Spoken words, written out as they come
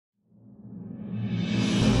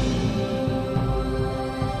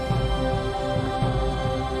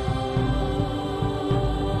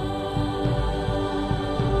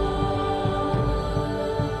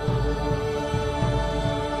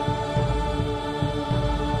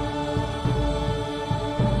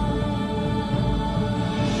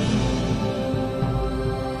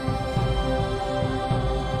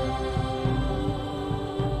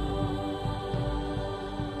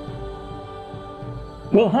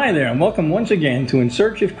Well, hi there, and welcome once again to In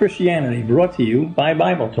Search of Christianity, brought to you by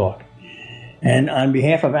Bible Talk. And on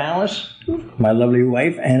behalf of Alice, my lovely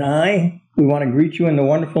wife, and I, we want to greet you in the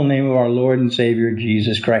wonderful name of our Lord and Savior,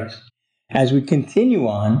 Jesus Christ, as we continue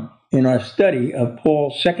on in our study of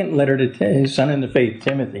Paul's second letter to his son in the faith,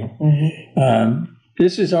 Timothy.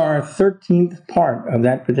 This is our 13th part of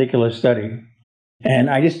that particular study. And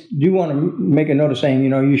I just do want to make a note of saying,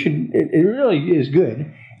 you should, it really is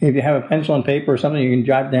good if you have a pencil and paper or something, you can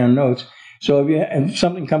jot down notes. So if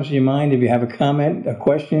something comes to your mind, if you have a comment, a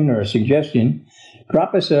question, or a suggestion,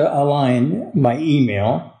 drop us a line by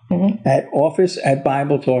email at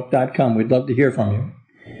office@bibletalk.com. We'd love to hear from you.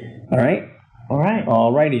 All right? All right.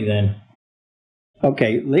 All righty then.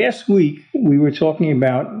 Okay, last week we were talking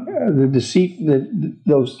about the deceit,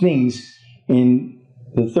 those things in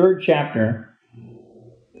the third chapter,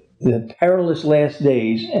 the perilous last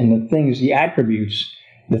days, and the things, the attributes,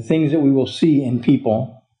 the things that we will see in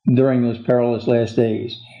people during those perilous last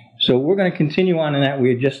days. So we're going to continue on in that. We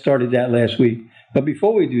had just started that last week. But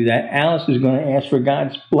before we do that, Alice is going to ask for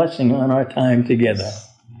God's blessing on our time together.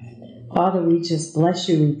 Father, we just bless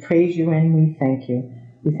you, we praise you, and we thank you.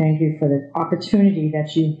 We thank you for the opportunity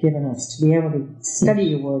that you've given us to be able to study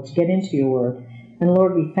your word, to get into your word. And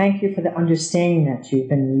Lord, we thank you for the understanding that you've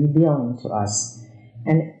been revealing to us.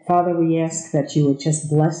 And Father, we ask that you would just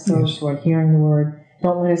bless those who are hearing the word.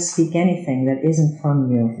 Don't let us speak anything that isn't from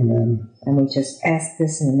you. Amen. And we just ask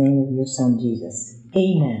this in the name of your Son, Jesus.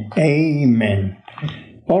 Amen. Amen.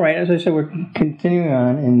 All right, as I said, we're continuing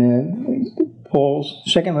on in Paul's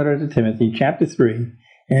second letter to Timothy, chapter 3,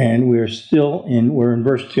 and we're in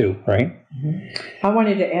verse 2, right? I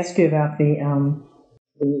wanted to ask you about the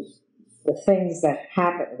things that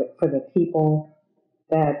happen for the people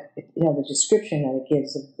that, the description that it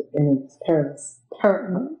gives in its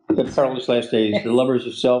the perilous last days, the lovers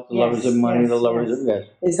of self, the lovers of money, the lovers of death.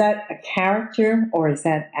 Is that a character or is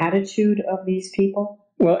that attitude of these people?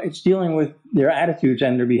 Well, it's dealing with their attitudes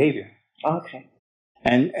and their behavior. Okay.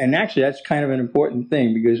 And actually, that's kind of an important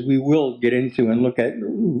thing because we will get into and look at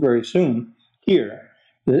very soon here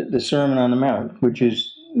the Sermon on the Mount, which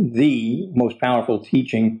is the most powerful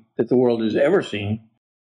teaching that the world has ever seen.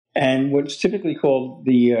 And what's typically called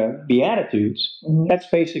the Beatitudes, that's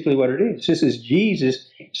basically what it is. This is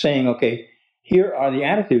Jesus saying, okay, here are the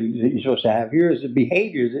attitudes that you're supposed to have. Here is the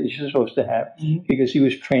behavior that you're supposed to have, because he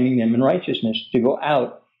was training them in righteousness to go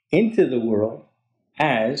out into the world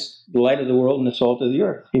as the light of the world and the salt of the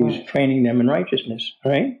earth. He was training them in rightiousness,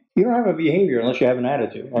 right? You don't have a behavior unless you have an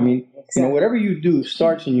attitude. I mean, whatever you do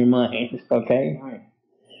starts in your mind, okay? Right.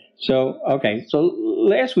 So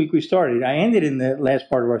last week I ended in the last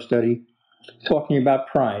part of our study talking about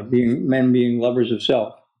pride, men being lovers of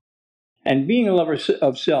self. And being a lover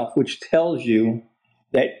of self, which tells you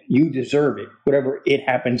that you deserve it, whatever it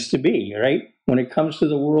happens to be, right? When it comes to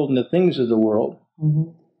the world and the things of the world,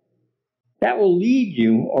 that will lead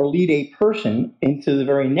you or lead a person into the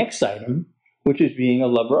very next item, which is being a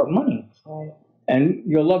lover of money. Right. And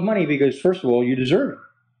you'll love money because, first of all, you deserve it.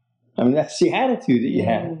 I mean, that's the attitude that you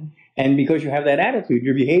have. And because you have that attitude,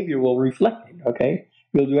 your behavior will reflect it, okay?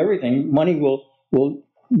 You'll do everything. Money will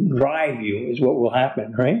drive you is what will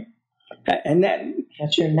happen, right? And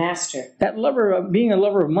that's your master. That being a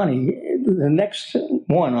lover of money, the next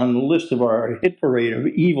one on the list of our hit parade of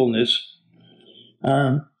evilness,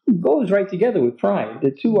 goes right together with pride.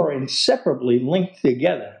 The two are inseparably linked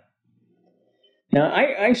together. Now,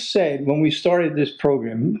 I said when we started this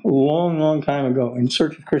program a long, long time ago, In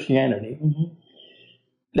Search of Christianity,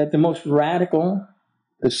 that the most radical,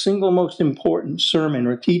 the single most important sermon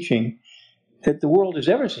or teaching that the world has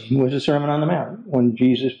ever seen was the Sermon on the Mount, when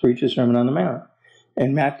Jesus preached the Sermon on the Mount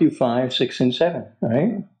in Matthew 5, 6, and 7,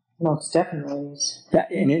 right? Most definitely is.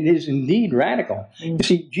 And it is indeed radical. You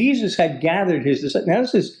see, Jesus had gathered his disciples. Now,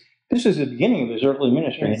 this is the beginning of his earthly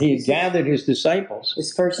ministry. Yes, he had gathered his disciples.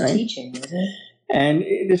 His first teaching, isn't it? And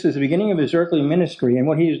this is the beginning of his earthly ministry. And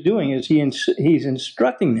what he is doing is he's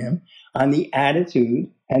instructing them on the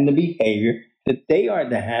attitude and the behavior that they are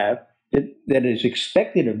to have, that is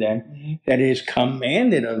expected of them, that is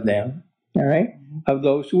commanded of them, all right, of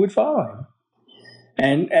those who would follow him.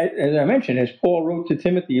 And as I mentioned, as Paul wrote to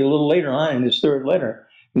Timothy a little later on in his third letter,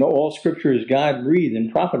 all Scripture is God-breathed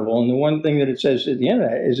and profitable. And the one thing that it says at the end of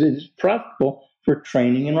that is it is profitable for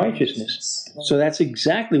training in righteousness. So that's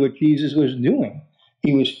exactly what Jesus was doing.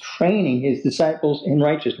 He was training his disciples in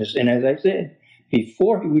righteousness. And as I said,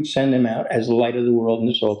 before he would send them out as the light of the world and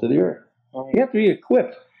the salt of the earth. You have to be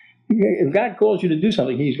equipped. If God calls you to do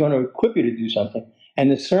something, he's going to equip you to do something. And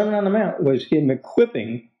the Sermon on the Mount was him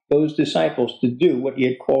equipping those disciples to do what he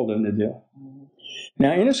had called them to do.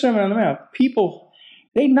 Now, in the Sermon on the Mount, people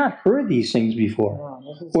They'd not heard these things before,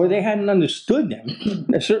 or they hadn't understood them.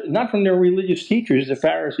 Not from their religious teachers, the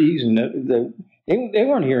Pharisees, and they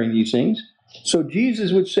weren't hearing these things. So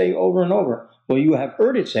Jesus would say over and over, well, you have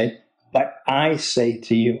heard it said, but I say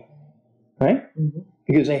to you. Right?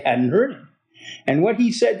 Because they hadn't heard him. And what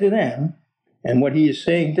he said to them, and what he is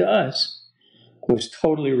saying to us, was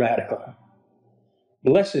totally radical.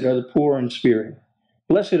 Blessed are the poor in spirit.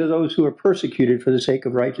 Blessed are those who are persecuted for the sake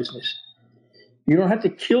of righteousness. You don't have to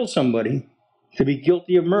kill somebody to be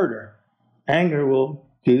guilty of murder. Anger will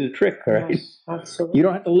do the trick, right? Yes, absolutely. You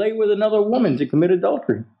don't have to lay with another woman to commit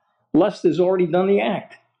adultery. Lust has already done the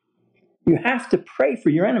act. You have to pray for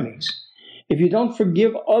your enemies. If you don't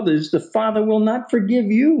forgive others, the Father will not forgive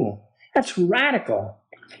you. That's radical.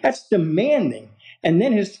 That's demanding. And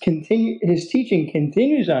then his teaching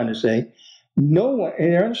continues on to say, no one,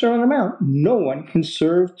 in the Sermon on the Mount, no one can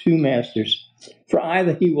serve two masters. For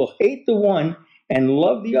either he will hate the one and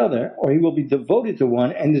love the other, or he will be devoted to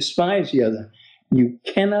one and despise the other. You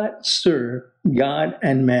cannot serve God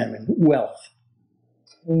and mammon, wealth.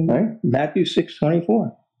 Right? Matthew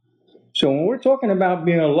 6:24. So when we're talking about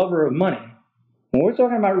being a lover of money, when we're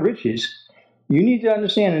talking about riches, you need to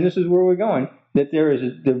understand, and this is where we're going, that there is a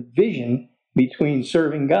division between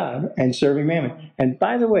serving God and serving mammon. And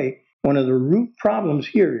by the way, one of the root problems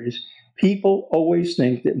here is people always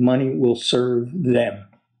think that money will serve them.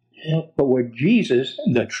 But what Jesus,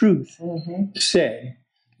 the truth, said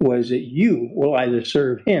was that you will either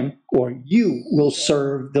serve him or you will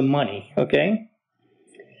serve the money. Okay?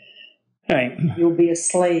 All right. You'll be a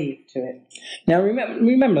slave to it. Now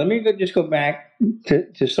remember, let me just go back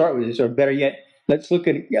to start with this, or better yet, let's look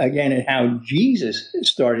again at how Jesus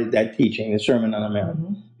started that teaching, the Sermon on the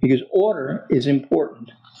Mount, because order is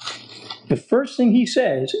important. The first thing he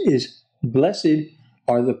says is, blessed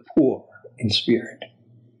are the poor in spirit.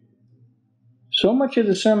 So much of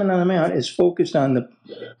the Sermon on the Mount is focused on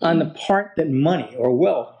the part that money or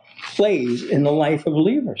wealth plays in the life of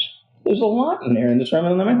believers. There's a lot in there in the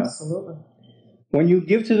Sermon on the Mount. Absolutely. When you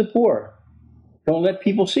give to the poor, don't let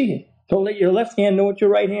people see it. Don't let your left hand know what your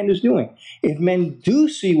right hand is doing. If men do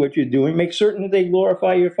see what you're doing, make certain that they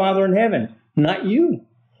glorify your Father in heaven, not you.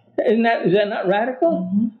 Is that not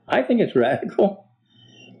radical? I think it's radical.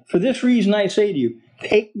 For this reason I say to you,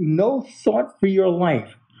 take no thought for your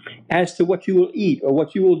life as to what you will eat or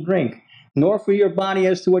what you will drink, nor for your body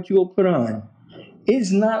as to what you will put on.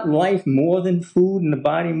 Is not life more than food and the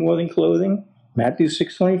body more than clothing? Matthew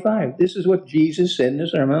 6:25. This is what Jesus said in the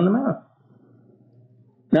Sermon on the Mount.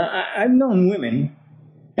 Now, I've known women,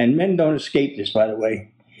 and men don't escape this, by the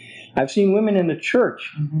way. I've seen women in the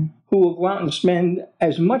church who will go out and spend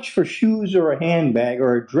as much for shoes or a handbag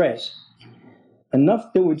or a dress,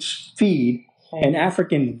 enough that would feed an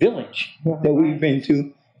African village that we've been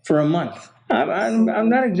to for a month. I'm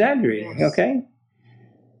not exaggerating, okay?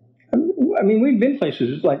 I mean, we've been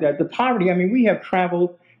places like that. The poverty, I mean, we have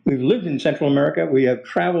traveled, we've lived in Central America, we have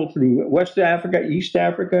traveled through West Africa, East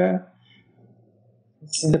Africa.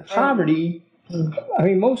 The poverty, I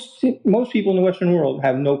mean, most people in the Western world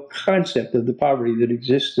have no concept of the poverty that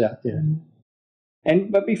exists out there.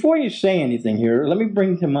 But before you say anything here, let me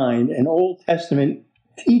bring to mind an Old Testament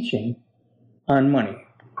teaching on money.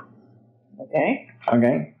 Okay?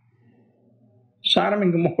 Sodom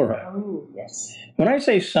and Gomorrah. Oh, yes. When I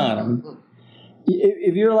say Sodom,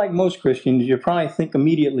 if you're like most Christians, you probably think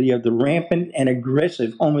immediately of the rampant and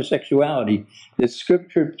aggressive homosexuality that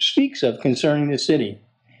Scripture speaks of concerning the city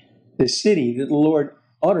that the Lord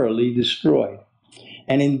utterly destroyed.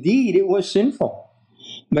 And indeed, it was sinful.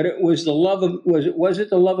 But it was the love of, was it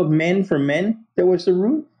the love of men for men that was the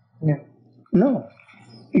root? No.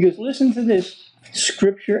 Because listen to this.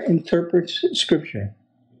 Scripture interprets Scripture.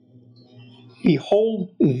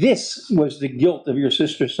 Behold, this was the guilt of your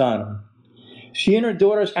sister Sodom. She and her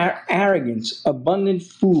daughters had arrogance, abundant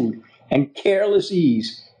food, and careless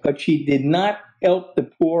ease, but she did not help the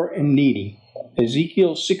poor and needy.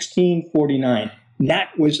 Ezekiel 16:49.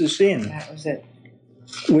 That was the sin. That was it.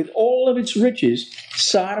 With all of its riches,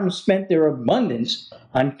 Sodom spent their abundance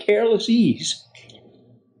on careless ease.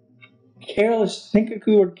 Careless, think of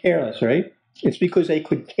the word careless, right? It's because they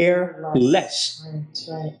could care less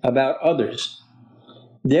about others.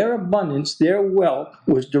 Their abundance, their wealth,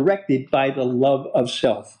 was directed by the love of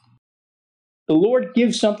self. The Lord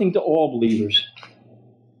gives something to all believers,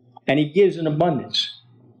 and he gives an abundance.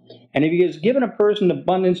 And if he has given a person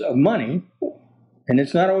abundance of money, and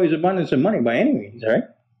it's not always abundance of money by any means, right?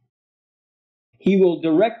 He will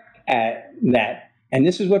direct at that. And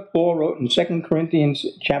this is what Paul wrote in 2 Corinthians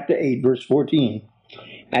chapter 8, verse 14.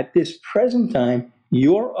 At this present time,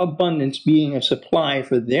 your abundance being a supply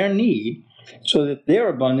for their need, so that their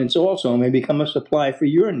abundance also may become a supply for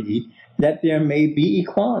your need, that there may be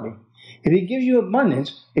equality. If he gives you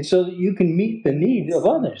abundance, it's so that you can meet the needs of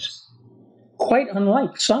others. Quite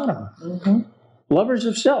unlike Sodom, lovers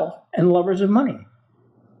of self and lovers of money.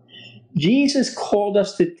 Jesus called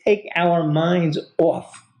us to take our minds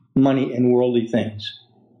off money and worldly things.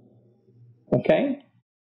 Okay?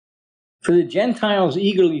 For the Gentiles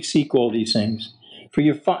eagerly seek all these things. For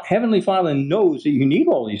your heavenly Father knows that you need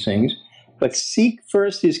all these things, but seek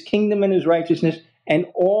first his kingdom and his righteousness, and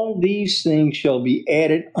all these things shall be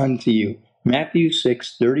added unto you. Matthew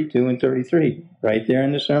 6:32 and 33, right there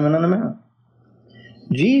in the Sermon on the Mount.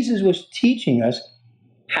 Jesus was teaching us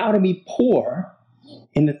how to be poor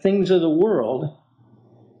in the things of the world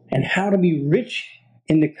and how to be rich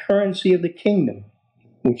in the currency of the kingdom,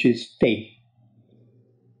 which is faith.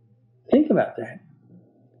 Think about that.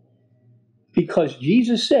 Because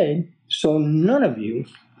Jesus said, so none of you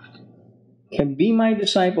can be my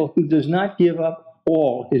disciple who does not give up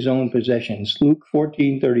all his own possessions. Luke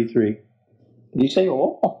 14:33. Did he say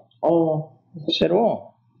all? All. He said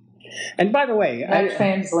all. And by the way, that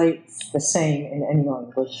translates the same in any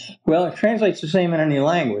language. Well, it translates the same in any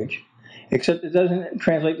language, except it doesn't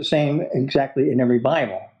translate the same exactly in every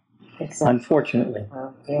Bible, unfortunately.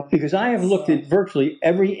 Yeah. Because I have looked at virtually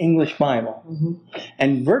every English Bible,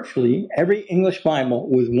 and virtually every English Bible,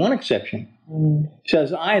 with one exception,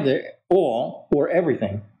 says either all or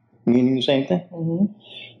everything, meaning the same thing.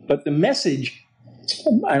 But the Message,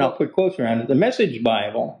 and I'll put quotes around it, the Message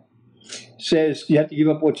Bible says you have to give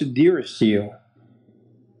up what's dearest to you.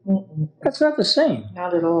 That's not the same.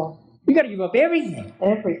 Not at all. You got to give up everything.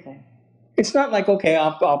 Everything. It's not like, okay,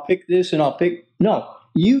 I'll pick this and I'll pick. No,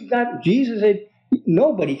 Jesus said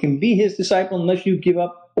nobody can be his disciple unless you give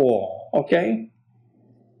up all. Okay?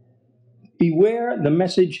 Beware the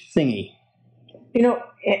message thingy. You know,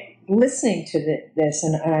 listening to this,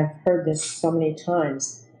 and I've heard this so many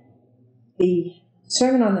times, the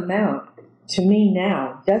Sermon on the Mount, to me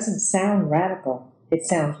now, doesn't sound radical. It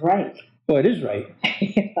sounds right. Well, it is right.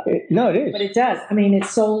 No, it is. But it does. I mean, it's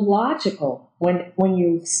so logical when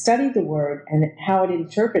you study the Word and how it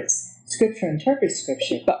interprets Scripture.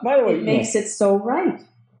 By the way, it makes it so right.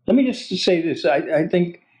 Let me just say this. I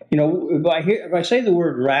think, if I say the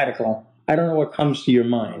word radical, I don't know what comes to your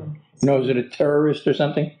mind. Is it a terrorist or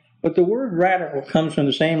something? But the word radical comes from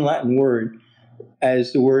the same Latin word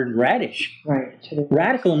as the word radish. Right.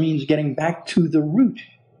 Radical means getting back to the root.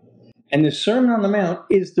 And the Sermon on the Mount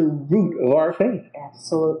is the root of our faith.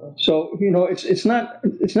 Absolutely. So, it's not,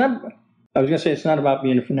 I was going to say it's not about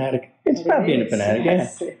being a fanatic. It's about being a fanatic,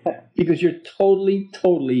 yes. Because you're totally,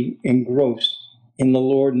 totally engrossed in the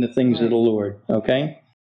Lord and the things of the Lord, okay?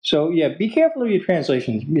 So, yeah, be careful of your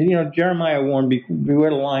translations. Jeremiah warned, beware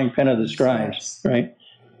the lying pen of the scribes, right?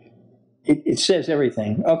 It says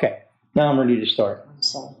everything. Okay, now I'm ready to start. I'm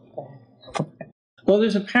sorry. Well,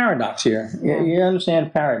 there's a paradox here. Yeah. You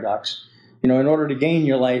understand paradox. In order to gain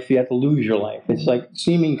your life, you have to lose your life. It's like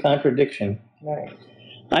seeming contradiction. Right.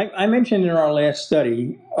 I mentioned in our last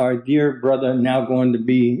study, our dear brother, now going to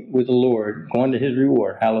be with the Lord, going to his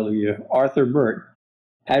reward, hallelujah, Arthur Burt,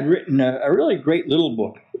 had written a really great little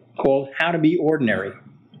book called How to Be Ordinary.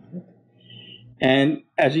 And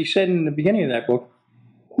as he said in the beginning of that book,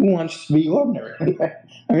 who wants to be ordinary?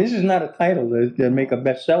 I mean, this is not a title to make a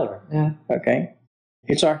bestseller, okay?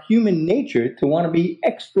 It's our human nature to want to be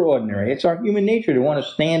extraordinary. It's our human nature to want to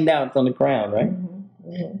stand out from the crowd, right?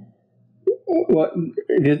 Well,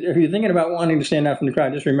 if you're thinking about wanting to stand out from the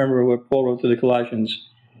crowd, just remember what Paul wrote to the Colossians.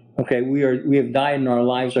 Okay, we have died and our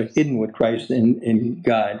lives are hidden with Christ in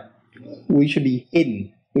God. We should be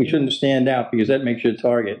hidden. We shouldn't stand out because that makes you a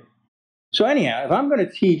target. So anyhow, if I'm going to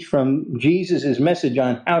teach from Jesus' message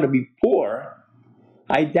on how to be poor,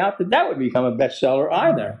 I doubt that would become a bestseller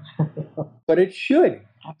either. But it should,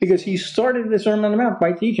 because he started the Sermon on the Mount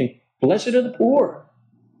by teaching, blessed are the poor.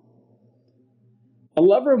 A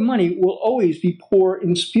lover of money will always be poor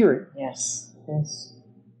in spirit. Yes.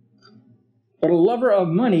 But a lover of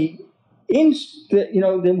money, then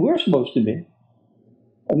we're supposed to be.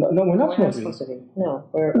 No, we're not supposed to be.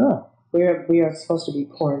 No, we are supposed to be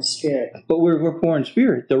poor in spirit. But we're poor in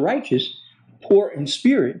spirit. The righteous, poor in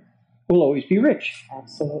spirit, will always be rich.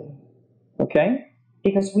 Absolutely. Okay?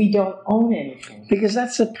 Because we don't own anything. Because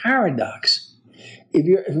that's the paradox.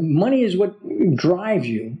 If money is what drives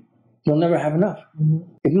you, you'll never have enough.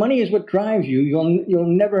 If money is what drives you, it'll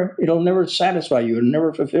never satisfy you. It'll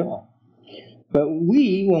never fulfill. But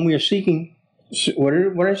when we are seeking, what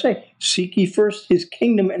did I say? Seek ye first his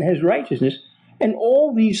kingdom and his righteousness, and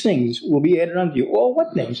all these things will be added unto you. All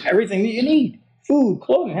what things? Everything that you need. Food,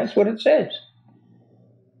 clothing, that's what it says.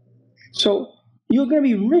 So you're going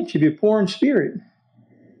to be rich if you're poor in spirit,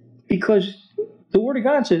 because the Word of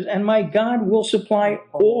God says, and my God will supply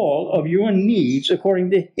all of your needs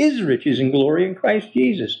according to his riches and glory in Christ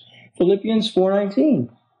Jesus. Philippians 4:19.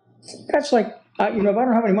 That's like, if I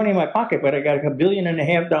don't have any money in my pocket, but I got $1.5 billion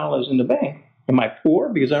in the bank, am I poor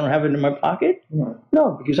because I don't have it in my pocket? No.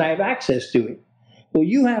 No, because I have access to it. Well,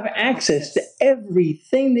 you have access to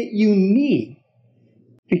everything that you need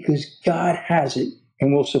because God has it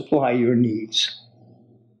and will supply your needs.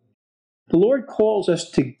 The Lord calls us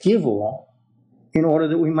to give all in order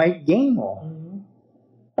that we might gain all. Mm-hmm.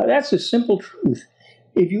 Now, that's a simple truth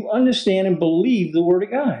if you understand and believe the Word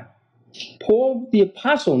of God. Paul the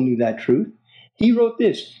Apostle knew that truth. He wrote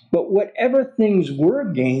this, but whatever things were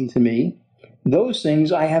gained to me, those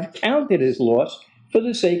things I have counted as loss for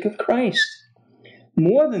the sake of Christ.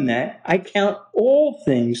 More than that, I count all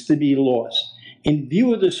things to be lost in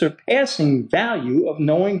view of the surpassing value of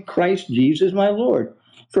knowing Christ Jesus my Lord,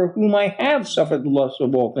 for whom I have suffered the loss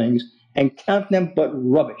of all things, and count them but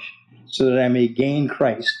rubbish, so that I may gain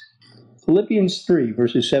Christ. Philippians 3,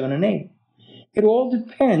 verses 7 and 8. It all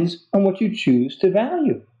depends on what you choose to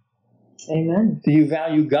value. Amen. Do you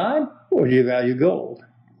value God or do you value gold?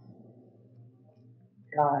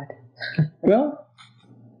 God. Well,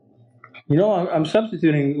 I'm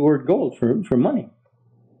substituting the word gold for money.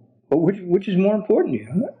 But which is more important to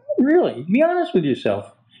you? Really, be honest with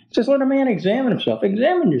yourself. Just let a man examine himself.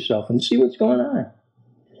 Examine yourself and see what's going on.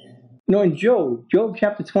 In Job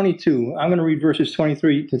chapter 22, I'm going to read verses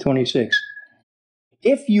 23 to 26.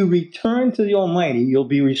 If you return to the Almighty, you'll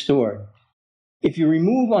be restored. If you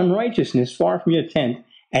remove unrighteousness far from your tent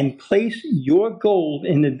and place your gold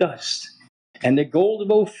in the dust and the gold of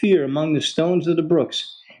Ophir among the stones of the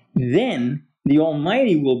brooks, then the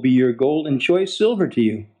Almighty will be your gold and choice silver to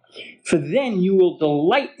you. For then you will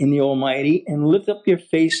delight in the Almighty and lift up your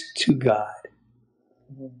face to God.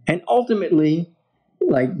 And ultimately,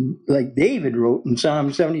 like David wrote in Psalm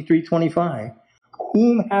 73:25,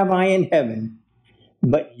 whom have I in heaven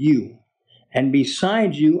but you? And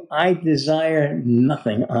besides you, I desire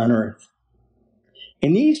nothing on earth.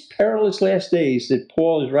 In these perilous last days that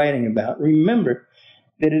Paul is writing about, remember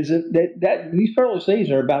that these perilous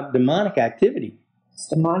days are about demonic activity. It's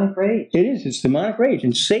demonic rage. It is. It's demonic rage.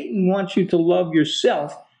 And Satan wants you to love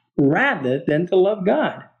yourself rather than to love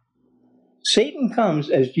God. Satan comes,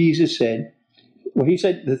 as Jesus said, he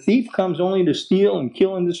said, the thief comes only to steal and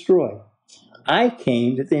kill and destroy. I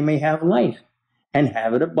came that they may have life and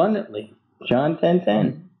have it abundantly. John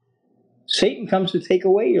 10:10. Satan comes to take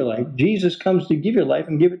away your life. Jesus comes to give your life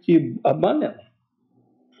and give it to you abundantly.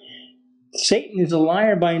 Satan is a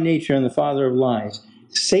liar by nature and the father of lies.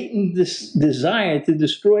 Satan desired to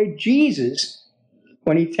destroy Jesus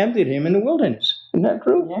when he tempted him in the wilderness. Isn't that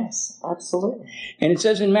true? Yes, absolutely. And it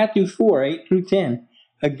says in Matthew 4:8 through 10,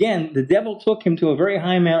 again, the devil took him to a very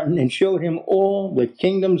high mountain and showed him all the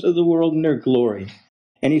kingdoms of the world and their glory.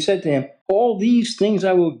 And he said to him, all these things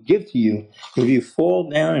I will give to you if you fall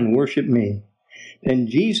down and worship me. Then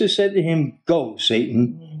Jesus said to him, go,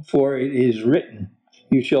 Satan, for it is written,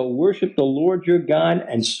 you shall worship the Lord your God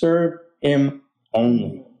and serve him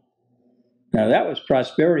only. Now that was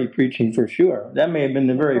prosperity preaching for sure. That may have been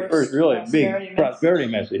the very first really big prosperity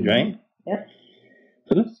message, right? Yep.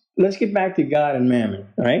 So let's get back to God and mammon,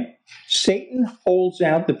 right? Satan holds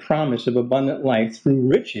out the promise of abundant life through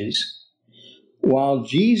riches, while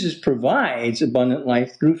Jesus provides abundant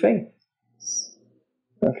life through faith.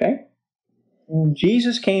 Okay?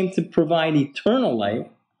 Jesus came to provide eternal life,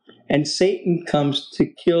 and Satan comes to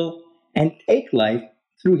kill and take life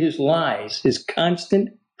through his lies, his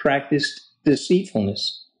constant practiced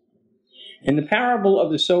deceitfulness. In the parable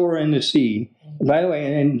of the sower and the seed, by the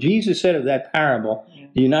way, and Jesus said of that parable,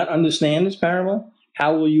 do you not understand this parable?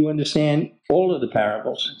 How will you understand all of the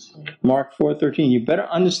parables? Mark 4:13, you better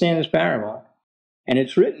understand this parable. And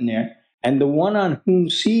it's written there, and the one on whom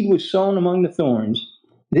seed was sown among the thorns,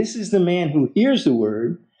 this is the man who hears the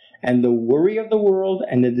word, and the worry of the world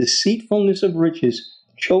and the deceitfulness of riches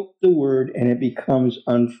choke the word, and it becomes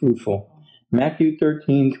unfruitful. Matthew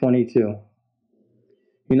 13:22.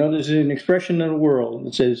 There's an expression in the world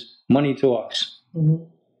that says, money talks. Mm-hmm.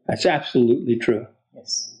 That's absolutely true.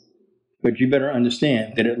 Yes. But you better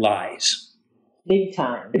understand that it lies. Big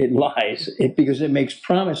time. It lies because it makes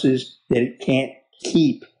promises that it can't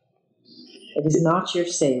keep. It is not your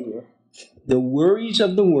Savior. The worries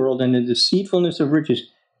of the world and the deceitfulness of riches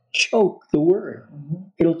choke the word. Mm-hmm.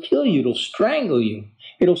 It'll kill you. It'll strangle you.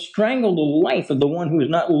 It'll strangle the life of the one who has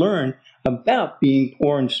not learned about being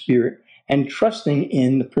poor in spirit and trusting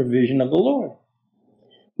in the provision of the Lord.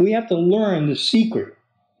 We have to learn the secret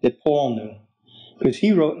that Paul knew. Because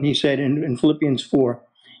he wrote and he said in Philippians 4,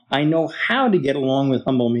 I know how to get along with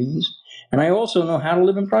humble means, and I also know how to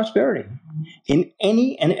live in prosperity. In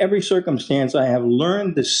any and every circumstance, I have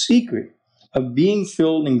learned the secret of being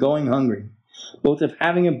filled and going hungry, both of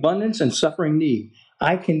having abundance and suffering need.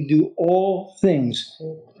 I can do all things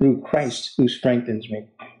through Christ who strengthens me.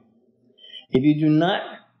 If you do not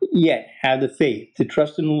yet have the faith to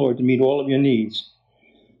trust in the Lord to meet all of your needs,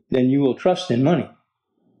 then you will trust in money.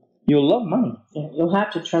 You'll love money. Yeah, you'll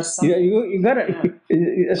have to trust something. You gotta.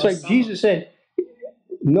 Yeah. It's like Jesus said,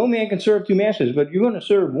 no man can serve two masters, but you're going to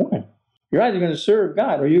serve one. You're either going to serve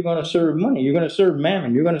God or you're going to serve money. You're going to serve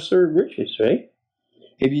mammon. You're going to serve riches, right?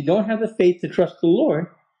 If you don't have the faith to trust the Lord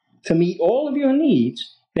to meet all of your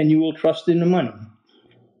needs, then you will trust in the money.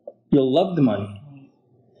 You'll love the money.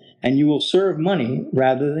 And you will serve money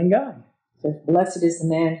rather than God. So blessed is the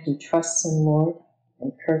man who trusts in the Lord,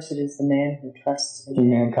 and cursed is the man who trusts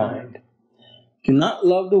in mankind. Do not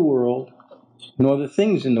love the world, nor the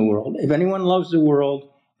things in the world. If anyone loves the world,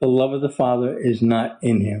 the love of the Father is not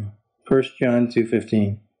in him. 1 John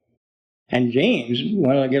 2:15. And James,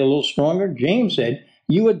 when I get a little stronger, James said,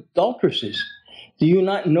 you adulteresses, do you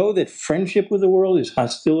not know that friendship with the world is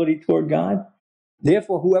hostility toward God?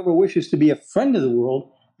 Therefore, whoever wishes to be a friend of the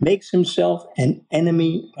world makes himself an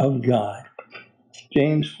enemy of God.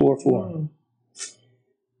 James 4:4.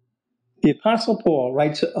 The Apostle Paul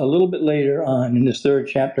writes a little bit later on in this 3rd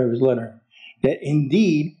chapter of his letter that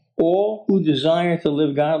indeed all who desire to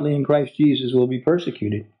live godly in Christ Jesus will be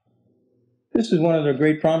persecuted. This is one of the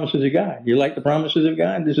great promises of God. You like the promises of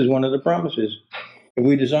God? This is one of the promises. If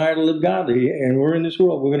we desire to live godly and we're in this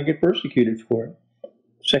world, we're going to get persecuted for it.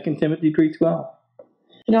 2 Timothy 3:12.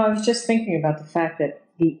 You know, I was just thinking about the fact that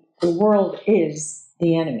the world is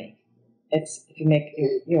the enemy. It's,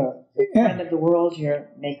 if you're a friend of the world, you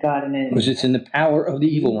make God an enemy. Because it's in the power of the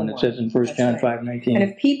evil one, it says in 1 John 5:19. And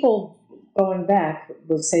if people, going back,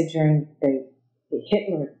 we'll say during the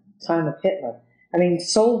Hitler, time of Hitler, I mean,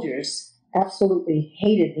 soldiers absolutely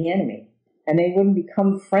hated the enemy. And they wouldn't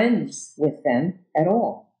become friends with them at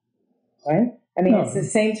all. Right? I mean, It's the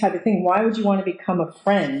same type of thing. Why would you want to become a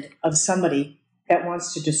friend of somebody that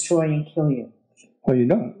wants to destroy and kill you? Well, you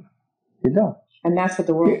don't. You don't. And that's what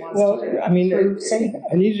the world wants to do. I mean,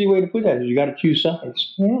 an easy way to put that is you got to choose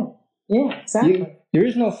sides. Yeah, exactly. There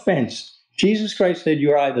is no fence. Jesus Christ said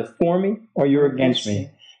you're either for me or you're against me.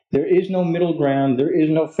 There is no middle ground. There is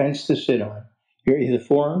no fence to sit on. You're either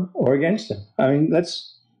for him or against him. I mean,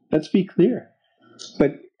 let's be clear.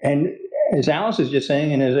 And as Alice is just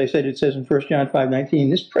saying, and as I said, it says in 1 John 5:19,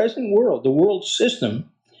 this present world, the world system,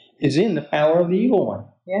 is in the power of the evil one.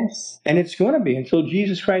 Yes. And it's going to be until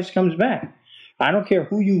Jesus Christ comes back. I don't care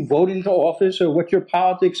who you vote into office or what your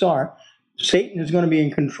politics are. Satan is going to be in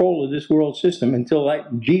control of this world system until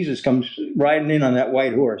Jesus comes riding in on that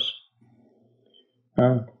white horse.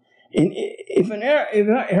 In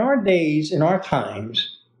our days, in our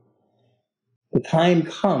times, the time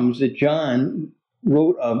comes that John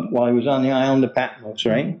wrote of while he was on the island of Patmos,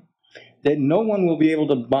 right? That no one will be able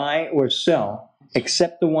to buy or sell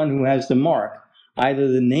except the one who has the mark, either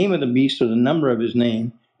the name of the beast or the number of his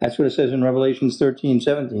name. That's what it says in Revelations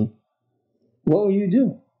 13:17. What will you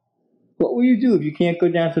do? What will you do if you can't go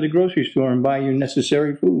down to the grocery store and buy your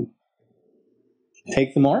necessary food?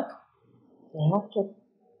 Take the mark? You have to.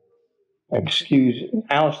 Excuse,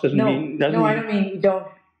 Alice doesn't mean... I don't mean you don't.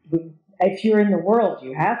 If you're in the world,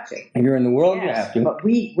 you have to. If you're in the world, yes, you have to. But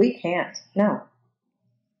we can't. No.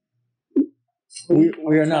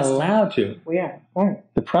 We are not allowed to. We are. Right.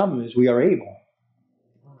 The problem is we are able.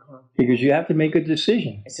 Because you have to make a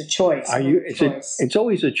decision. It's a choice. It's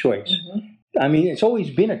always a choice. I mean, it's always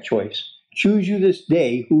been a choice. Choose you this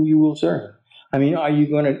day who you will serve. I mean, are you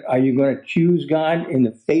going to choose God in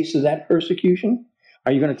the face of that persecution?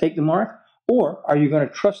 Are you going to take the mark? Or are you going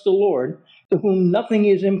to trust the Lord, to whom nothing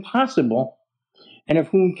is impossible, and of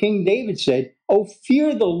whom King David said, "Oh,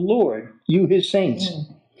 fear the Lord, you his saints.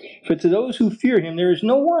 For to those who fear him there is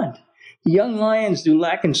no want. Young lions do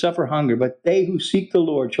lack and suffer hunger, but they who seek the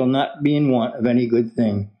Lord shall not be in want of any good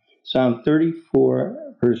thing." Psalm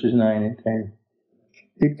 34, verses 9 and 10.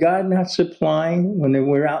 Did God not supply when they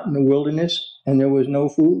were out in the wilderness and there was no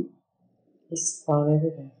food? He supplied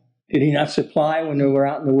everything. Did he not supply when they were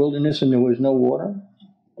out in the wilderness and there was no water?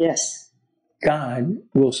 Yes. God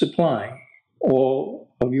will supply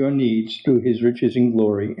all of your needs through his riches and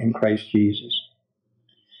glory in Christ Jesus.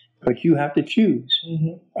 But you have to choose.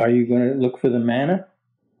 Are you going to look for the manna?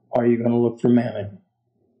 Or are you going to look for mammon?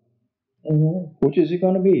 Which is it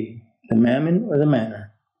going to be? The mammon or the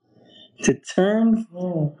manna? To turn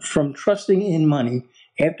from trusting in money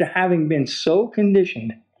after having been so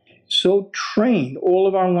conditioned, so trained all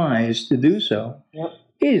of our lives to do so, Yep.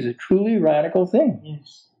 is a truly radical thing.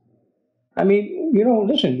 Yes. I mean,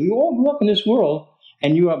 listen, we all grew up in this world,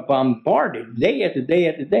 and you are bombarded day after day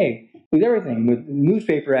after day with everything, with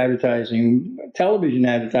newspaper advertising, television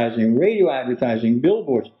advertising, radio advertising,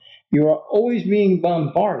 billboards. You are always being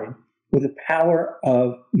bombarded with the power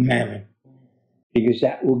of mammon, because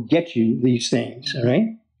that will get you these things, all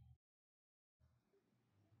right?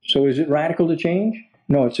 So is it radical to change?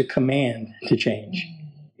 No, it's a command to change.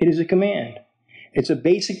 It is a command. It's a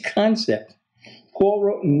basic concept. Paul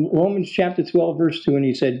wrote in Romans chapter 12, verse 2, and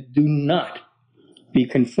he said, do not be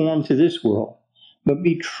conformed to this world, but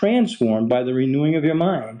be transformed by the renewing of your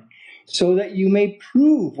mind, so that you may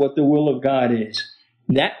prove what the will of God is,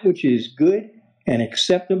 that which is good and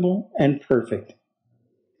acceptable and perfect.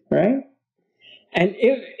 Right? And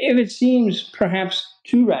if it seems perhaps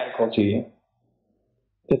too radical to you,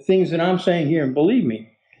 the things that I'm saying here, and believe me,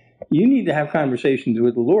 you need to have conversations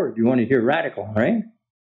with the Lord. You want to hear radical, right?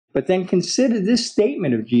 But then consider this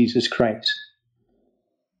statement of Jesus Christ.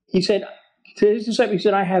 He said to his disciples, he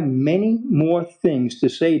said, I have many more things to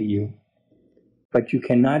say to you, but you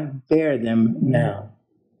cannot bear them now.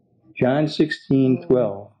 John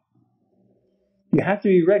 16:12. You have to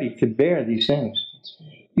be ready to bear these things.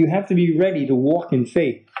 You have to be ready to walk in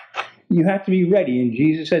faith. You have to be ready, and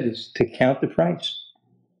Jesus said this, to count the price.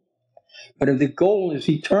 But if the goal is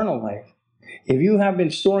eternal life, if you have been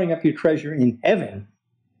storing up your treasure in heaven,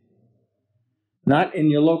 not in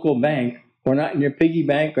your local bank, or not in your piggy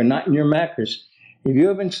bank, or not in your mattress, if you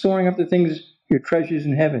have been storing up the things, your treasures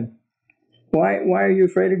in heaven, why are you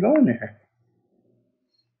afraid of going there?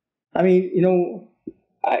 I mean,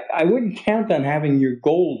 I wouldn't count on having your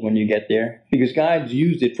gold when you get there, because God's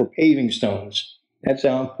used it for paving stones. That's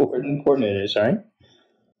how important it is, right?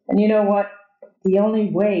 And you know what? The only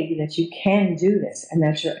way that you can do this, and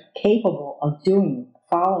that you're capable of doing,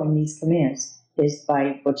 following these commands, is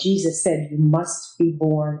by what Jesus said, you must be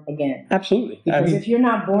born again. Absolutely. Because if you're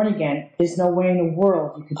not born again, there's no way in the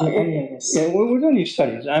world you could do any of this. Yeah, we're doing these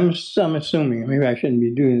studies. I'm assuming, maybe I shouldn't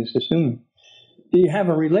be doing this assuming, that you have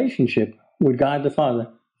a relationship with God the Father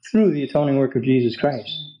through the atoning work of Jesus Christ.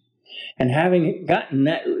 And having gotten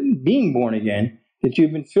that, being born again, that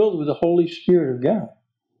you've been filled with the Holy Spirit of God.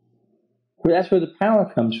 Well, that's where the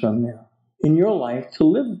power comes from now in your life to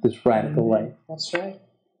live this radical life. That's right.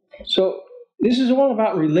 So this is all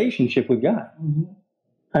about relationship with God. Mm-hmm.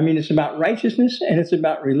 I mean, it's about righteousness and it's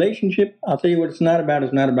about relationship. I'll tell you what it's not about.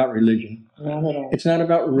 It's not about religion. Not at all. It's not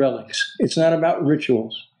about relics. It's not about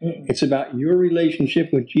rituals. Mm-mm. It's about your relationship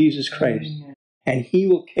with Jesus Christ. Mm-hmm. And He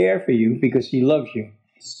will care for you because He loves you.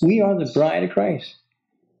 We are the bride of Christ.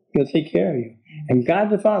 He'll take care of you. And God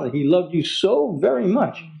the Father, He loved you so very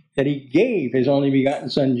much that He gave His only begotten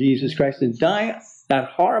Son, Jesus Christ, to die that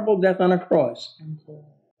horrible death on a cross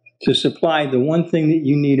to supply the one thing that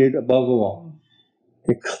you needed above all,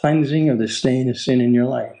 the cleansing of the stain of sin in your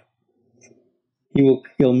life.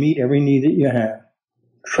 He'll meet every need that you have.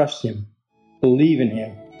 Trust Him. Believe in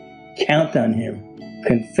Him. Count on Him.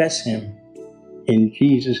 Confess Him. In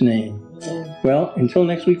Jesus' name. Well, until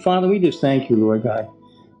next week, Father, we just thank you, Lord God.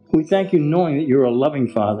 We thank you knowing that you're a loving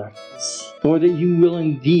Father. Lord, that you will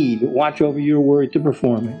indeed watch over your word to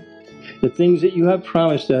perform it. The things that you have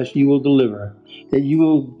promised us, you will deliver. That you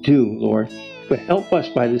will do, Lord. But help us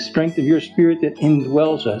by the strength of your Spirit that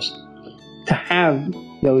indwells us to have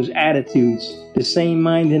those attitudes, the same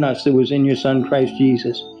mind in us that was in your Son, Christ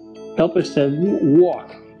Jesus. Help us to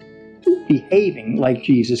walk, behaving like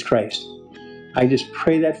Jesus Christ. I just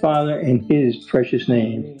pray that, Father, in His precious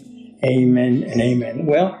name. Amen and amen.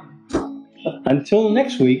 Well, until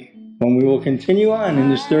next week, when we will continue on in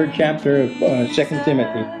this third chapter of 2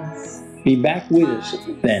 Timothy, be back with us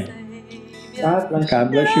then. God bless you.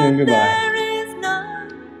 God bless you and goodbye.